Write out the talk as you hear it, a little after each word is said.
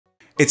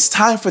It's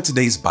time for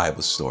today's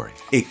Bible story.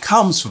 It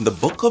comes from the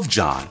book of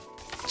John,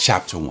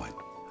 chapter 1.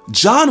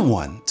 John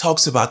 1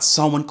 talks about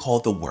someone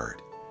called the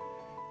Word.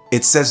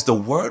 It says the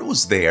Word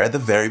was there at the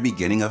very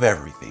beginning of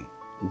everything,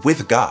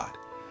 with God.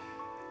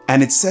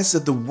 And it says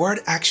that the Word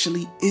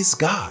actually is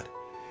God,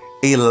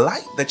 a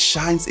light that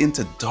shines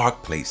into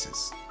dark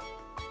places,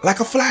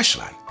 like a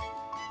flashlight.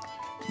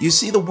 You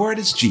see, the Word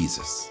is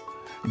Jesus.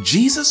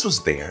 Jesus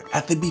was there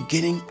at the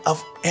beginning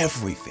of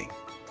everything.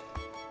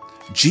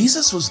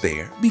 Jesus was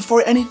there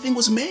before anything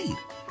was made.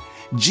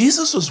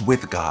 Jesus was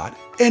with God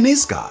and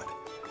is God.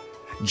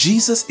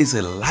 Jesus is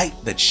a light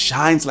that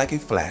shines like a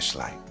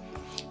flashlight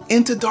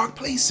into dark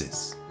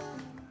places.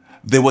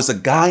 There was a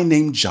guy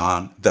named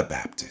John the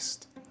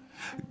Baptist.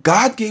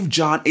 God gave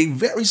John a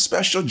very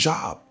special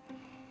job.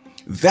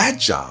 That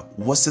job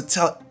was to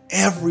tell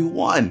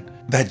everyone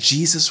that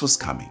Jesus was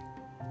coming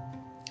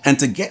and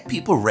to get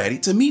people ready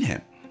to meet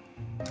him.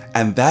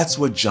 And that's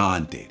what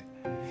John did.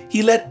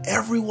 He let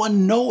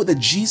everyone know that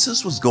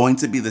Jesus was going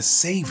to be the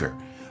Savior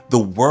the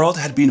world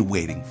had been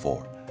waiting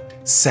for.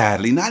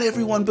 Sadly, not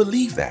everyone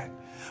believed that,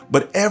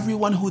 but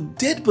everyone who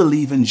did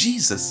believe in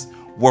Jesus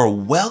were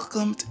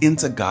welcomed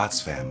into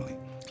God's family,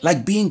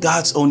 like being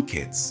God's own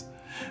kids.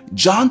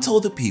 John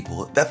told the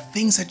people that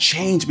things had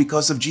changed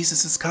because of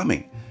Jesus'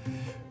 coming.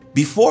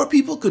 Before,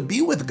 people could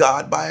be with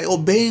God by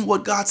obeying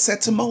what God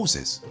said to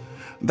Moses.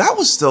 That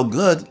was still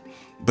good,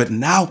 but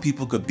now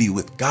people could be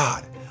with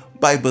God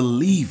by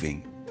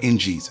believing in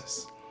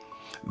Jesus.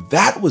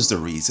 That was the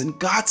reason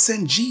God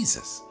sent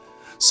Jesus,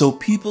 so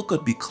people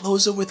could be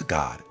closer with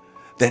God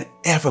than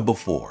ever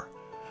before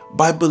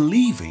by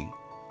believing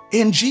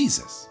in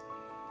Jesus.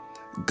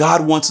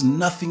 God wants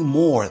nothing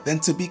more than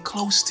to be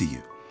close to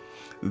you.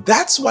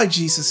 That's why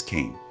Jesus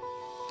came.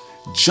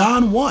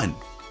 John 1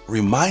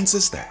 reminds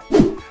us that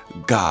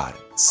God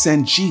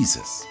sent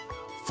Jesus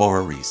for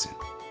a reason.